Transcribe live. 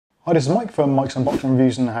Hi, this is Mike from Mike's Unboxing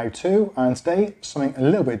Reviews and How To, and today something a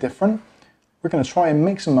little bit different. We're going to try and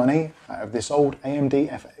make some money out of this old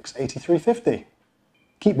AMD FX8350.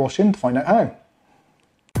 Keep watching to find out how.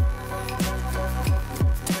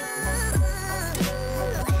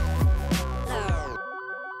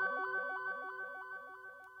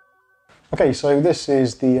 Okay, so this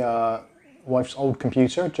is the wife's old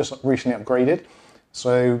computer, just recently upgraded.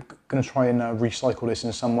 So going to try and recycle this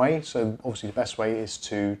in some way. So obviously the best way is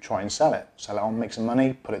to try and sell it on, make some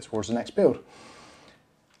money, put it towards the next build.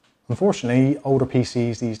 Unfortunately, older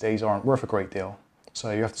PCs these days aren't worth a great deal.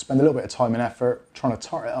 So you have to spend a little bit of time and effort trying to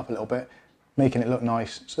tart it up a little bit, making it look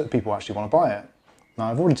nice so that people actually want to buy it. Now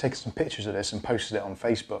I've already taken some pictures of this and posted it on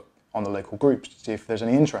Facebook on the local groups to see if there's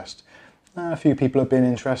any interest. A few people have been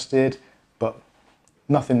interested, but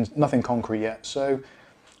nothing concrete yet. So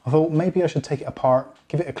I thought maybe I should take it apart,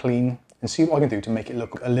 give it a clean, and see what I can do to make it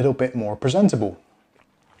look a little bit more presentable.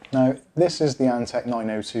 Now, this is the Antec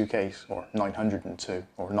 902 case, or 902,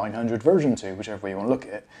 or 900 version 2, whichever way you want to look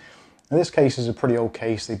at it. Now, this case is a pretty old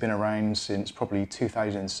case. They've been around since probably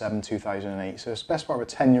 2007, 2008, so it's the best part of a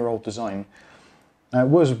 10-year-old design. Now, it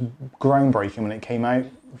was groundbreaking when it came out.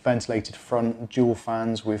 Ventilated front, dual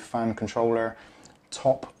fans with fan controller,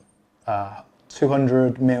 top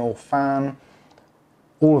 200mm fan,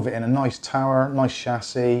 all of it in a nice tower, nice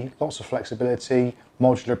chassis, lots of flexibility,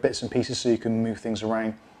 modular bits and pieces so you can move things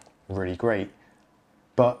around, really great.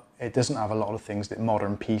 But it doesn't have a lot of things that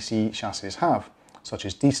modern PC chassis have, such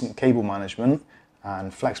as decent cable management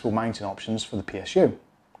and flexible mounting options for the PSU.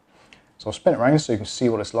 So I'll spin it around so you can see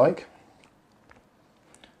what it's like.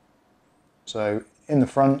 So in the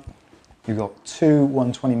front, you've got two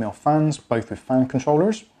 120mm fans, both with fan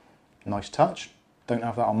controllers, nice touch. Don't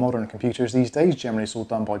have that on modern computers these days. Generally it's all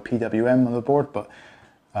done by PWM motherboard, but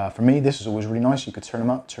for me this is always really nice. You could turn them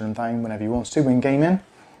up, turn them down whenever you want to when gaming.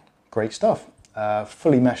 Great stuff.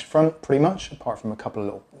 Fully meshed front pretty much, apart from a couple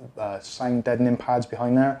of little sound deadening pads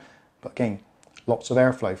behind there. But again, lots of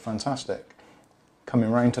airflow, fantastic. Coming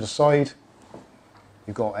around to the side,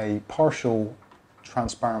 you've got a partial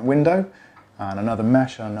transparent window and another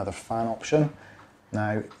mesh and another fan option.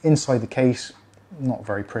 Now inside the case, not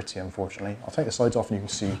very pretty, unfortunately. I'll take the sides off and you can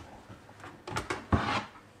see.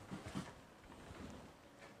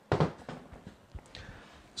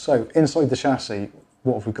 So inside the chassis,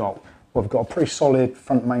 what have we got? Well, we've got a pretty solid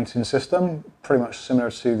front mounting system, pretty much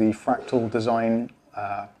similar to the Fractal Design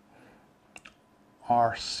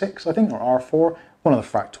R6, I think, or R4. One of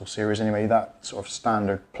the Fractal series anyway, that sort of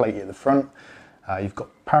standard plate at the front. You've got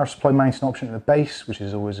power supply mounting option at the base, which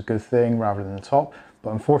is always a good thing rather than the top. But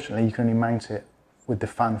unfortunately, you can only mount it with the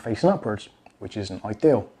fan facing upwards, which isn't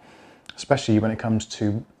ideal, especially when it comes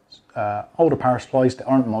to older power supplies that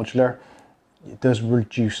aren't modular. It does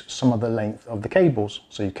reduce some of the length of the cables,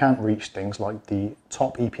 so you can't reach things like the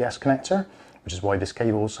top EPS connector, which is why this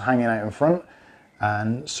cable is hanging out in front,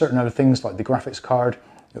 and certain other things like the graphics card.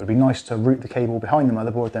 It would be nice to route the cable behind the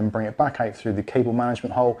motherboard, then bring it back out through the cable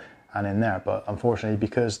management hole and in there, but unfortunately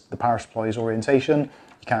because the power supply's orientation,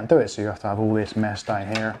 you can't do it, so you have to have all this mess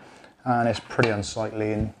down here, and it's pretty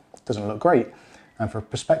unsightly and doesn't look great. And for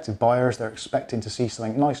prospective buyers, they're expecting to see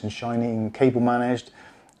something nice and shiny and cable managed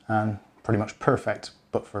and pretty much perfect,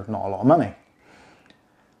 but for not a lot of money.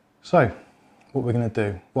 So what we're going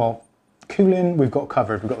to do, well, cooling we've got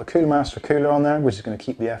covered. We've got the Cooler Master cooler on there, which is going to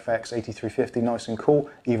keep the FX8350 nice and cool,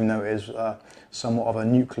 even though it is somewhat of a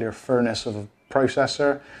nuclear furnace of a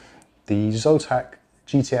processor. The ZOTAC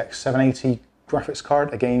GTX780 graphics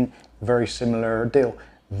card, again, very similar deal.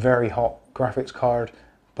 Very hot graphics card,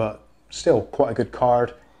 but still quite a good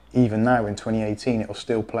card. Even now in 2018, it will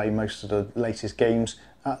still play most of the latest games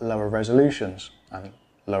at lower resolutions and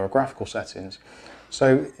lower graphical settings.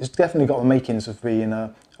 So it's definitely got the makings of being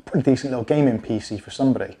a pretty decent little gaming PC for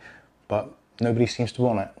somebody, but nobody seems to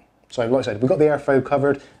want it. So like I said, we've got the airflow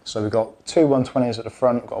covered, so we've got two 120s at the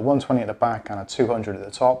front, we've got a 120 at the back and a 200 at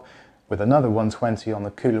the top, with another 120 on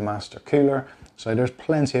the Cooler Master cooler, so there's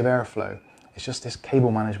plenty of airflow. It's just this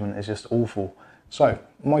cable management is just awful. So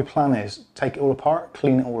my plan is take it all apart,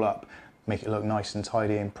 clean it all up, make it look nice and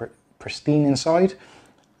tidy and pristine inside.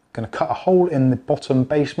 Going to cut a hole in the bottom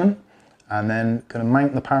basement and then going to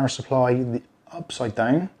mount the power supply upside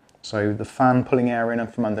down, so the fan pulling air in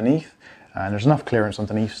and from underneath. And there's enough clearance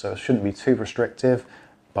underneath, so it shouldn't be too restrictive,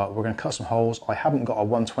 but we're going to cut some holes. I haven't got a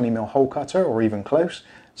 120mm hole cutter or even close,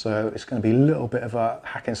 so it's going to be a little bit of a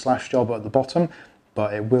hack and slash job at the bottom,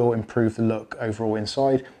 but it will improve the look overall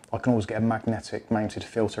inside. I can always get a magnetic mounted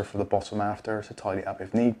filter for the bottom after to tidy it up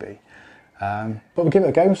if need be. But we'll give it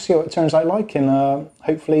a go, see what it turns out like, and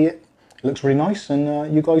hopefully it looks really nice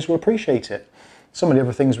and you guys will appreciate it. Some of the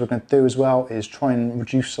other things we're going to do as well is try and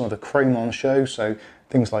reduce some of the chrome on show, so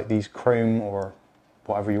things like these chrome or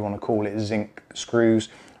whatever you want to call it, zinc screws.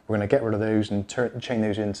 We're going to get rid of those and chain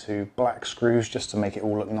those into black screws just to make it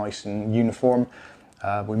all look nice and uniform.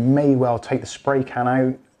 We may well take the spray can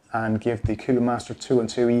out and give the Cooler Master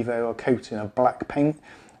 212 EVO a coating of black paint,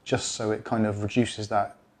 just so it kind of reduces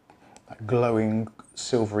that glowing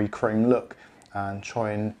silvery chrome look and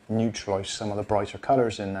try and neutralise some of the brighter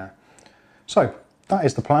colours in there. So that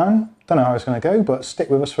is the plan. Don't know how it's going to go, but stick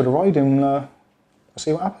with us for the ride and we'll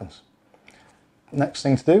see what happens. Next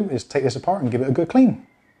thing to do is take this apart and give it a good clean.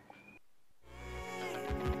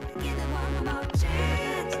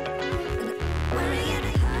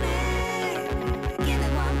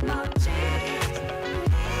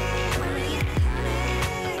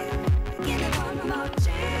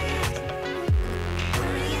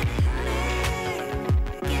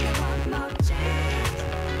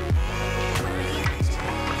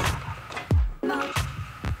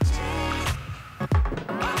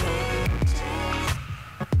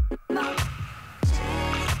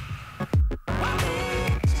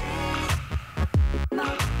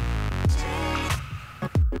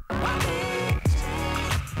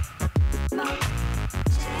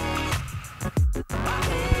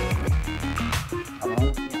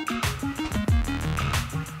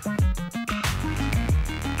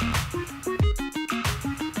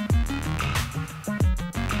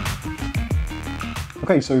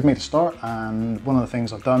 Okay, so we've made a start, and one of the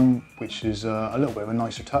things I've done, which is a little bit of a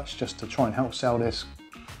nicer touch just to try and help sell this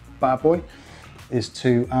bad boy, is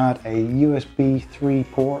to add a USB 3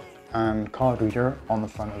 port and card reader on the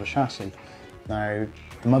front of the chassis. Now,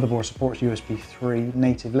 the motherboard supports USB 3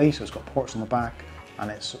 natively, so it's got ports on the back,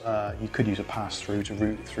 and it's you could use a pass-through to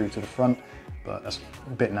route through to the front, but that's a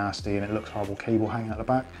bit nasty and it looks horrible cable hanging out the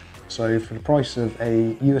back. So for the price of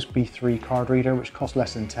a USB 3 card reader, which costs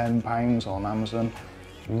less than £10 on Amazon,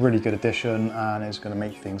 really good addition, and it's going to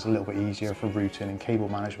make things a little bit easier for routing and cable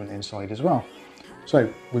management inside as well.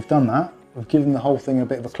 So we've done that. We've given the whole thing a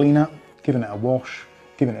bit of a clean up, given it a wash,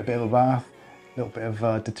 given it a bit of a bath, a little bit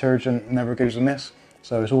of detergent never goes amiss.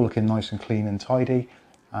 So it's all looking nice and clean and tidy.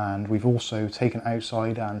 And we've also taken it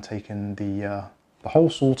outside and taken the hole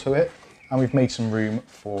saw to it, and we've made some room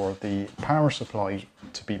for the power supply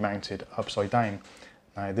to be mounted upside down.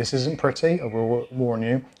 Now, this isn't pretty, I will warn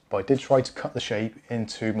you, but I did try to cut the shape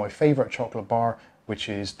into my favourite chocolate bar, which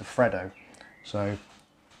is the Freddo. So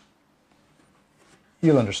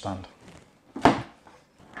you'll understand.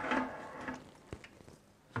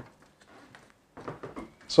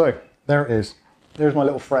 So there it is. There's my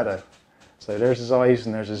little Freddo. So there's his eyes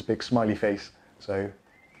and there's his big smiley face. So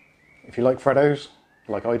if you like Freddos,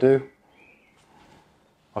 like I do,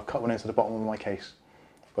 I'll cut one into the bottom of my case.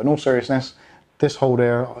 But in all seriousness, this hole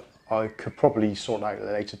there, I could probably sort out at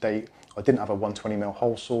a later date. I didn't have a 120mm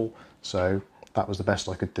hole saw, so that was the best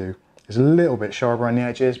I could do. It's a little bit sharp around the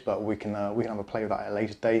edges, but we can have a play with that at a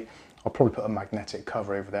later date. I'll probably put a magnetic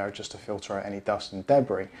cover over there just to filter out any dust and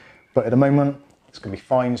debris. But at the moment, it's going to be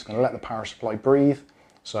fine. It's going to let the power supply breathe,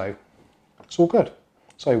 so it's all good.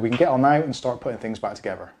 So we can get on now and start putting things back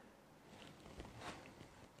together.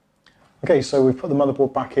 Okay, so we've put the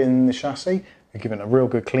motherboard back in the chassis. We've given it a real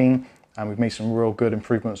good clean, and we've made some real good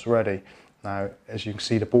improvements already. Now, as you can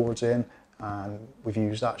see, the board's in, and we've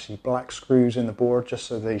used actually black screws in the board just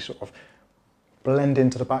so they sort of blend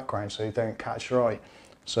into the background so they don't catch your eye.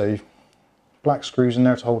 So black screws in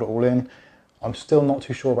there to hold it all in. I'm still not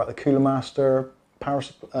too sure about the Cooler Master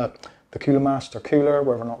the Cooler Master cooler,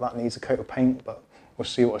 whether or not that needs a coat of paint, but we'll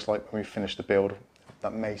see what it's like when we finish the build.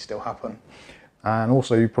 That may still happen. And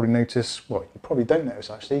also, you probably notice, well, you probably don't notice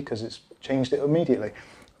actually, because it's changed it immediately.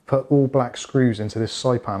 Put all black screws into this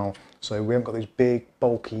side panel, so we haven't got these big,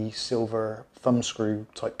 bulky silver thumb screw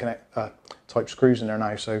type type screws in there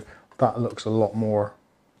now. So that looks a lot more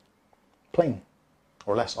plain,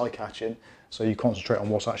 or less eye-catching. So you concentrate on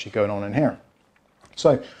what's actually going on in here.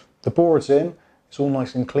 So the board's in, it's all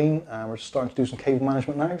nice and clean, and we're starting to do some cable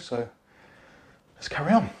management now. So let's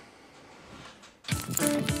carry on.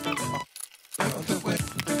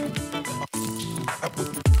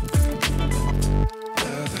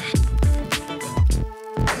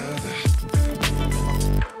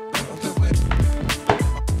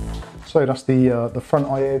 So that's the front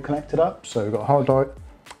I/O connected up. So we've got hard drive,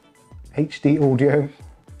 HD audio,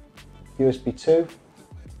 USB 2,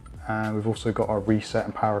 and we've also got our reset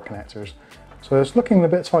and power connectors. So it's looking a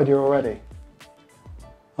bit tidier already.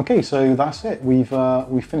 Okay, so that's it. We've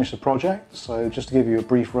finished the project. So just to give you a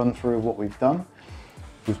brief run through of what we've done,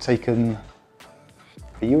 we've taken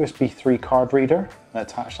a USB 3 card reader and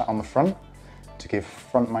attached that on the front to give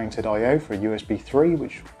front mounted I/O for USB 3,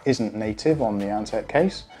 which isn't native on the Antec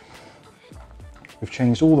case. We've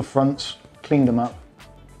changed all the fronts, cleaned them up,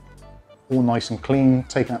 all nice and clean,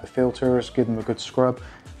 taken out the filters, given them a good scrub.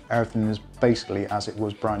 Everything is basically as it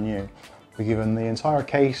was brand new. We've given the entire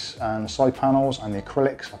case and side panels and the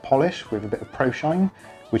acrylics a polish with a bit of Pro Shine,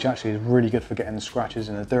 which actually is really good for getting the scratches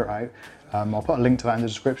and the dirt out. I'll put a link to that in the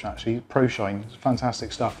description actually. Pro Shine, it's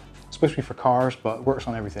fantastic stuff. It's supposed to be for cars, but it works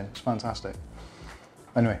on everything. It's fantastic.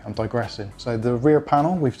 Anyway, I'm digressing. So the rear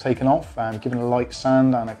panel we've taken off and given a light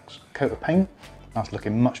sand and a coat of paint. That's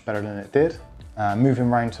looking much better than it did. Moving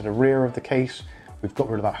around to the rear of the case, we've got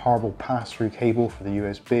rid of that horrible pass-through cable for the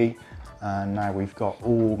USB, and now we've got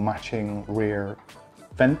all matching rear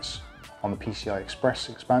vents on the PCI Express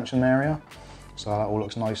expansion area. So that all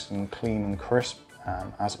looks nice and clean and crisp,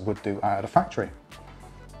 as it would do out of the factory.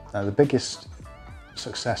 Now the biggest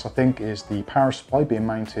success I think is the power supply being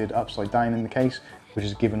mounted upside down in the case, which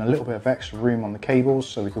is given a little bit of extra room on the cables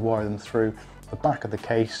so we could wire them through the back of the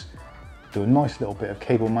case, do a nice little bit of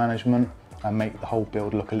cable management and make the whole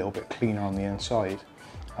build look a little bit cleaner on the inside.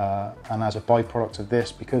 And as a byproduct of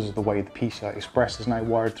this, because of the way the PCI Express is now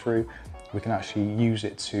wired through, we can actually use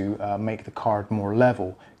it to make the card more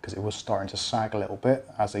level, because it was starting to sag a little bit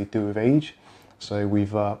as they do with age. So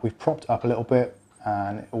we've propped it up a little bit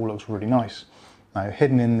and it all looks really nice. Now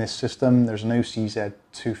hidden in this system there's an OCZ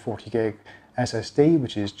 240GB SSD,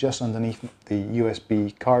 which is just underneath the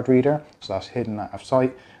USB card reader, so that's hidden out of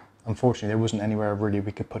sight. Unfortunately there wasn't anywhere really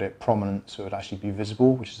we could put it prominent so it would actually be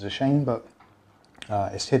visible, which is a shame, but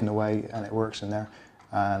it's hidden away and it works in there,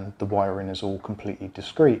 and the wiring is all completely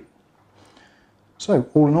discreet. So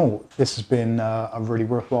all in all, this has been a really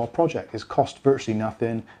worthwhile project. It's cost virtually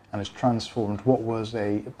nothing and it's transformed what was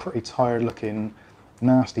a pretty tired looking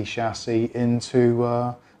nasty chassis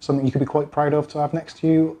into something you could be quite proud of to have next to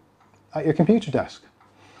you at your computer desk.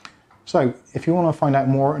 So if you want to find out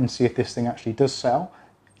more and see if this thing actually does sell,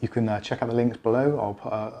 you can check out the links below. I'll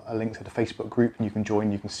put a link to the Facebook group and you can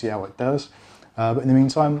join, you can see how it does. But in the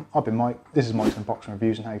meantime, I've been Mike, this is Mike's Unboxing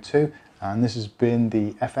Reviews and How To, and this has been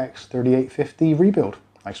the FX3850 rebuild.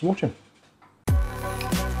 Thanks for watching.